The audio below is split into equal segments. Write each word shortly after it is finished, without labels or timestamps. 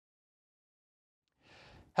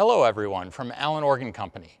Hello everyone from Allen Organ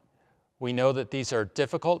Company. We know that these are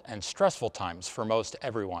difficult and stressful times for most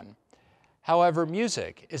everyone. However,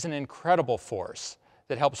 music is an incredible force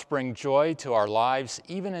that helps bring joy to our lives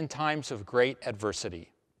even in times of great adversity.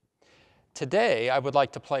 Today, I would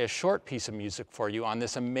like to play a short piece of music for you on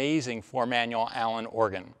this amazing four-manual Allen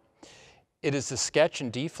organ. It is the Sketch in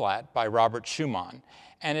D-flat by Robert Schumann,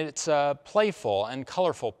 and it's a playful and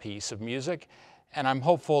colorful piece of music, and I'm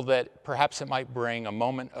hopeful that perhaps it might bring a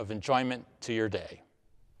moment of enjoyment to your day.